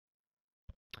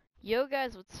Yo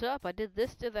guys, what's up? I did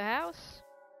this to the house.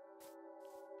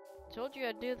 Told you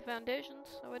I'd do the foundations,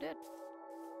 so I did.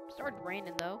 Started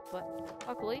raining though, but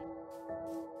luckily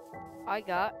I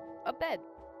got a bed.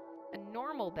 A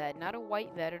normal bed, not a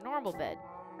white bed, a normal bed.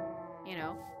 You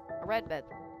know, a red bed,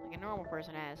 like a normal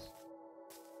person has.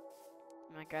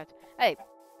 Oh my god. Hey!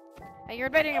 Hey, you're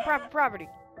invading a private property!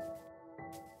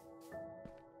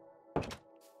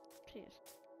 Jeez.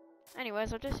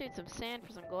 Anyways, I just need some sand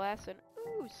for some glass and,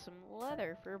 ooh, some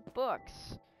leather for books.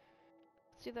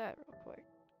 Let's do that real quick.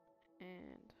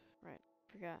 And, right,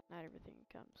 forgot, not everything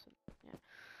comes in,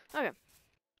 yeah. Okay.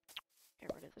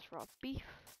 Get rid of this raw beef.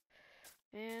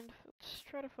 And let's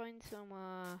try to find some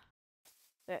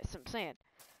sand.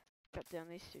 Cut down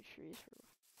these two trees for,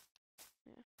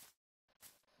 yeah.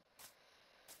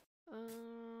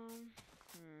 Hmm.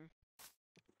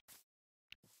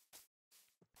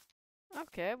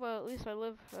 Okay, well at least I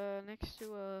live, next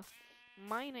to a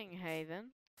mining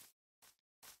haven.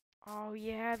 Oh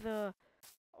yeah, the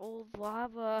old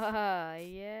lava,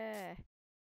 yeah.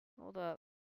 Hold up.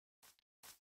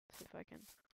 See if I can,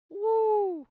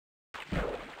 woo!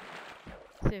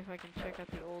 See if I can check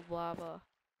out the old lava.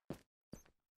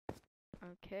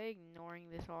 Okay, ignoring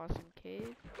this awesome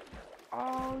cave.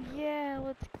 Oh yeah,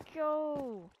 let's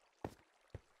go!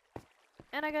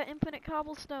 And I got infinite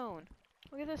cobblestone.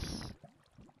 Look at this.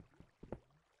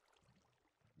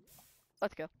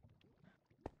 Let's go.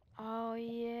 Oh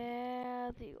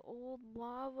yeah, the old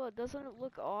lava. Doesn't it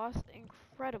look awesome?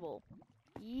 Incredible.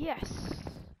 Yes.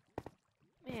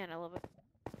 Man, I love it.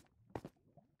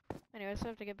 Anyways, I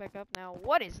have to get back up now.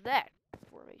 What is that?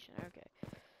 Formation. Okay.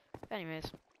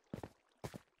 Anyways.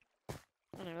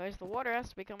 Anyways, the water has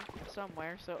to be coming from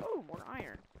somewhere. So, oh, more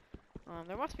iron.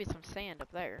 There must be some sand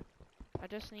up there. I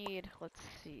just need, let's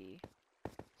see.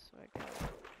 So I got 4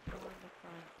 in the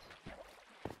front.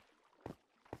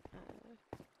 There's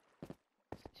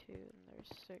 2 and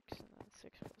there's 6 and then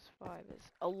 6 plus 5 is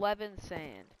 11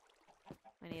 sand.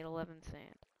 I need 11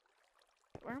 sand.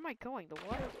 Where am I going? The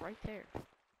water's right there.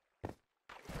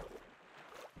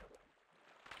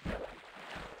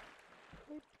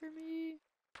 Wait for me.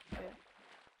 Okay.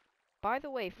 By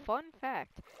the way, fun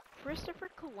fact. Christopher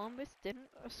Columbus didn't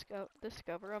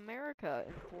discover America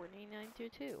in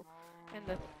 1492.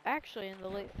 And actually, in the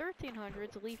late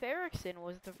 1300s, Leif Erikson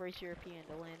was the first European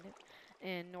to land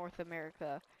in North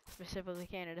America, specifically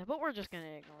Canada. But we're just gonna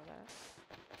ignore that.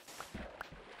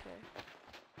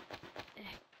 Okay.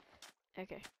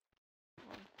 Okay.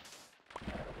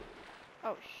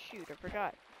 Oh shoot! I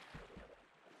forgot.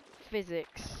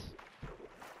 Physics.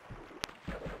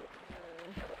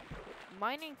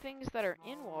 Mining things that are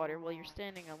in water while you're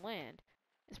standing on land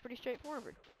is pretty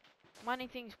straightforward. Mining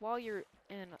things while you're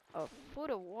in a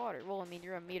foot of water, well, I mean,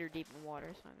 you're a meter deep in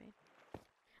water, so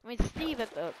I mean, Steve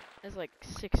is like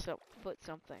 6 foot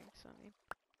something, so I mean.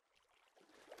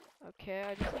 Okay,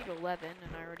 I just need 11,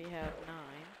 and I already have 9.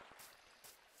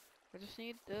 I just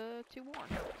need 2 more.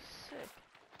 Sick.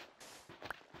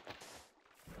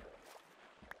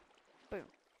 Boom.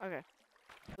 Okay.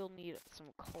 We'll need some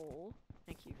coal.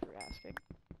 Thank you for asking.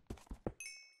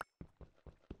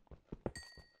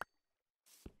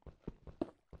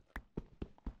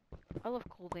 I love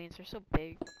coal veins, they're so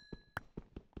big.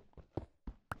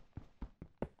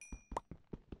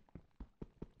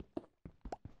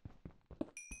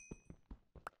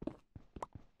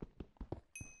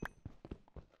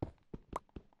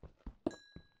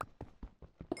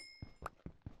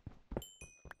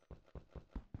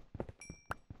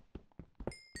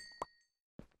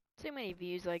 See how many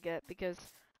views I get because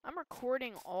I'm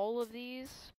recording all of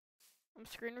these. I'm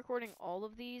screen recording all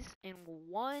of these in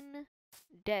one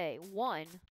day.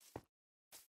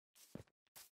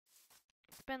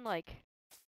 It's been like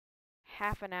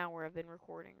half an hour I've been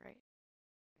recording, right?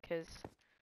 Because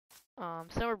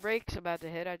summer break's about to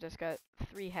hit. I just got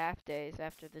 3 half days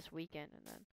after this weekend, and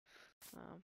then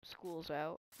school's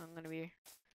out. I'm gonna be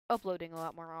uploading a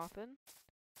lot more often.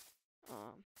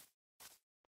 Um,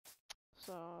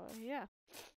 so yeah.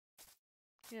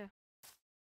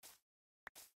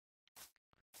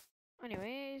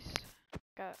 Anyways,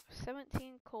 got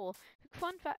 17 coal.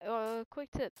 Fun fact, quick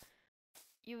tip.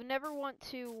 You never want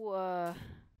to,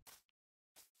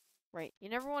 right, you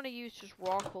never want to use just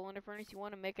raw coal in a furnace. You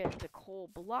want to make it into coal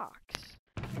blocks.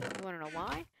 You want to know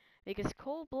why? Because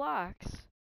coal blocks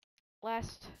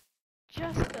last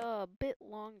just a bit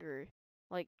longer,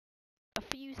 like a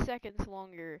few seconds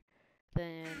longer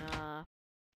than,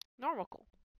 normal coal.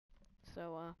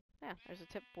 So, yeah, there's a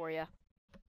tip for ya.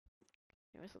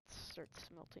 Anyways, let's start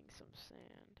smelting some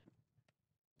sand.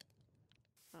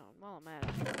 Oh, while I'm at it,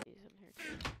 I'll put these in here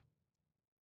too.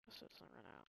 So it doesn't run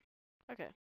out. Okay.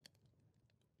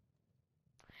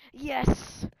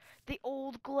 Yes! The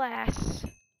old glass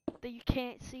that you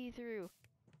can't see through.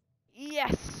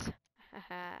 Yes!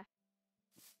 Haha.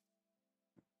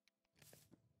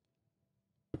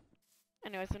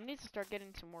 Anyways, I need to start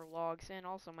getting some more logs in.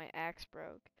 Also, my axe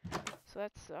broke. So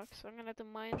that sucks. So I'm gonna have to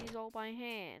mine these all by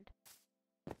hand.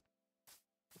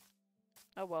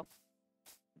 Oh well.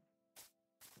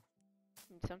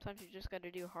 And sometimes you just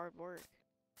gotta do hard work.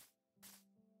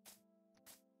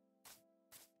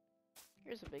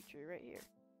 Here's a big tree right here.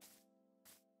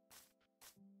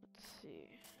 Let's see.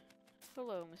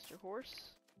 Hello, Mr.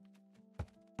 Horse.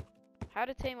 How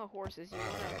to tame a horse is you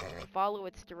wanna follow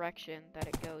its direction that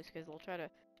it goes, because it'll try to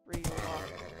rear you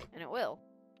off, and it will,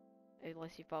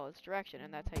 unless you follow its direction,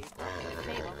 and that's how you properly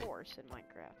tame a horse in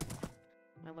Minecraft.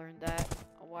 I learned that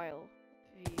a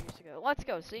few years ago. Let's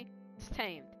go, see? It's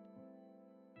tamed.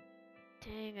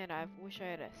 Dang it, I wish I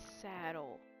had a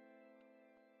saddle.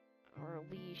 Or a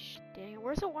leash. Dang it,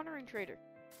 where's the wandering trader?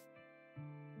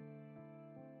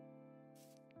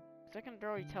 Because I can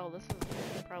already tell this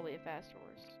is probably a fast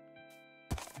horse.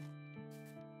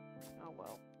 Oh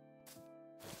well.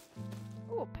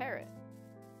 Ooh, a parrot.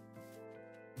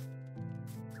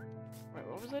 Wait,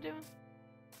 what was I doing?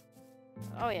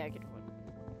 Oh yeah, I get one.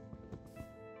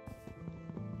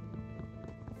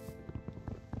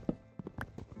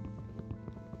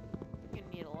 I'm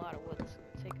gonna need a lot of wood, so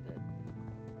take that.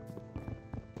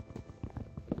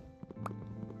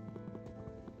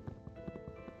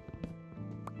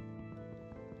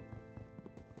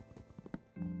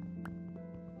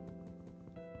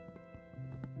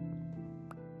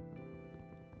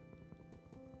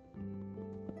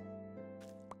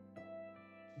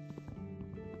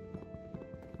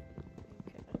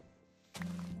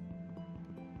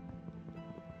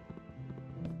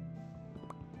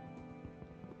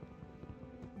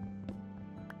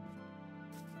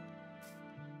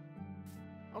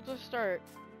 I'll just start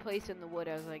placing the wood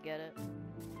as I get it,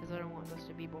 because I don't want this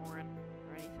to be boring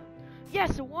or anything.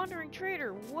 Yes, a wandering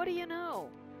trader! What do you know?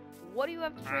 What do you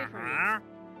have to trade for me?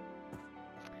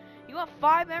 You want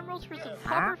 5 emeralds for some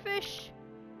pufferfish?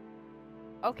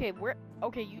 Okay,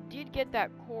 okay, you did get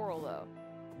that coral, though.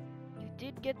 You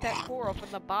did get that coral from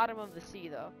the bottom of the sea,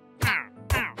 though.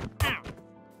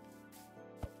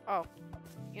 Oh,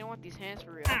 you don't want these hands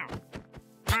for real.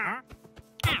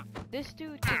 This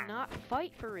dude cannot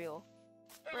fight for real.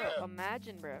 Bro,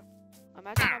 imagine, bro.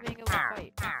 Imagine not being able to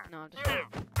fight. No, I'm just kidding.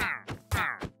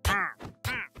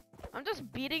 I'm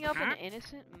just beating up an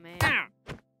innocent man.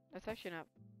 That's actually not...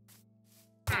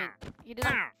 I mean, he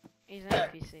doesn't... He's an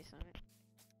NPC, so...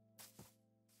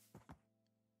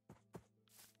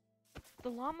 The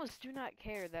llamas do not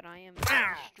care that I am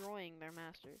destroying their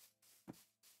master.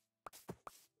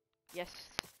 Yes,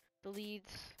 the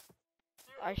leads.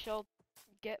 I shall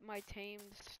get my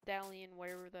tamed stallion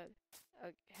wherever the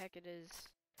heck it is.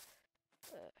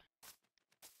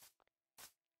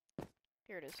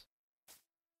 Here it is.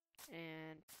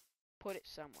 And put it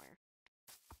somewhere.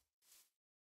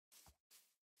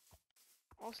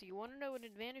 Also, you want to know an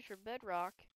advantage for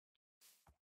Bedrock?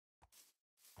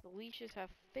 The leashes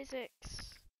have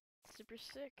physics. Super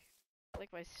sick.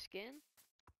 Like my skin?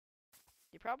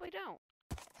 You probably don't.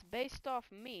 It's based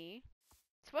off me.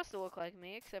 It's supposed to look like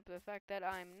me, except for the fact that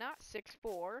I'm not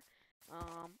 6'4",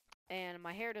 and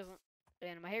my hair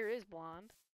is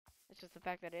blonde. It's just the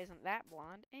fact that it isn't that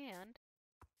blonde, and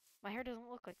my hair doesn't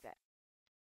look like that.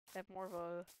 I have more of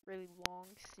a really long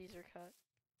Caesar cut.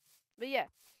 But yeah.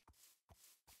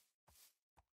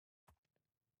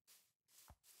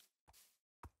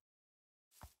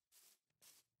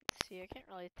 Let's see, I can't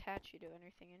really attach you to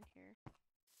anything in here.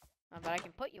 But I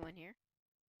can put you in here.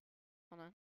 Hold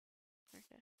on.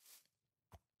 Okay.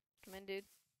 Come in, dude.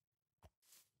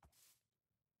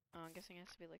 Oh, I'm guessing it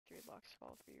has to be like 3 blocks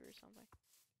tall for you or something.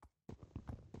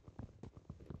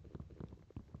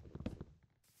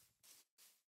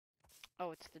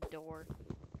 Oh, it's the door.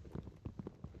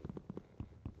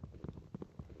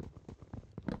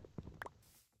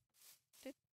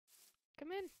 Dude,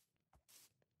 come in.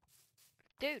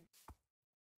 Dude.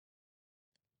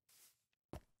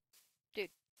 Dude.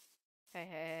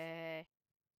 Hey.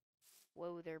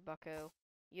 Whoa there, bucko.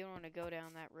 You don't want to go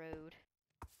down that road.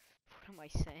 What am I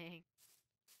saying?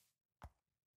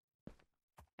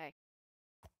 Hey.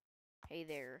 Hey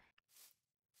there.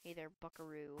 Hey there,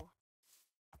 buckaroo.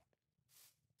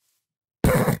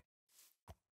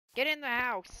 Get in the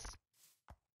house!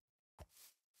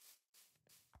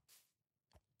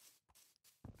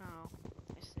 Oh,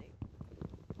 I see.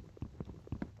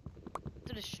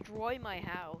 To destroy my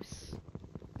house.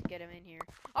 To get him in here.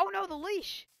 Oh no, the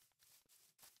leash!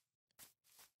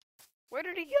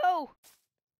 Where did he go?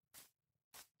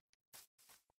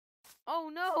 Oh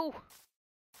no!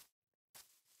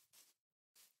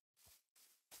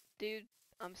 Dude,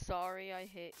 I'm sorry I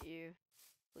hit you.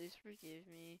 Please forgive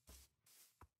me.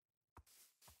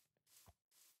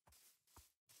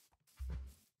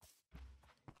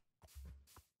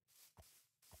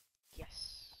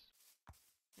 Yes.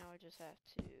 Now I just have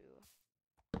to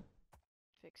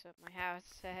fix up my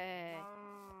house. Hey.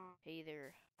 Hey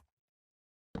there.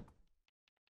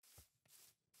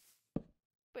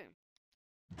 Boom.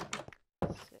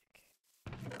 Sick.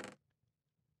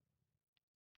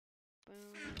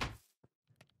 Boom.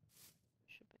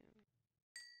 Shaboom.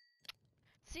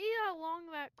 See how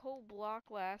long that coal block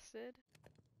lasted?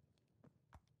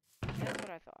 That's what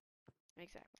I thought.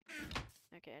 Exactly.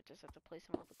 Okay, I just have to place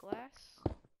some of the glass.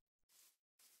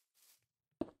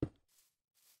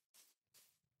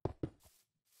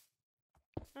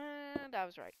 And I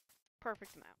was right.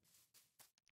 Perfect amount.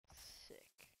 Sick.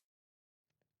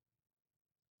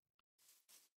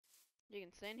 You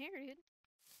can stand here, dude.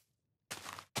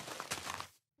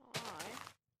 I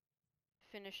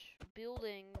finish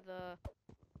building the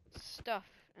stuff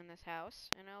in this house,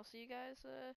 and I'll see you guys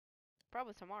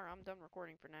probably tomorrow. I'm done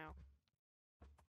recording for now.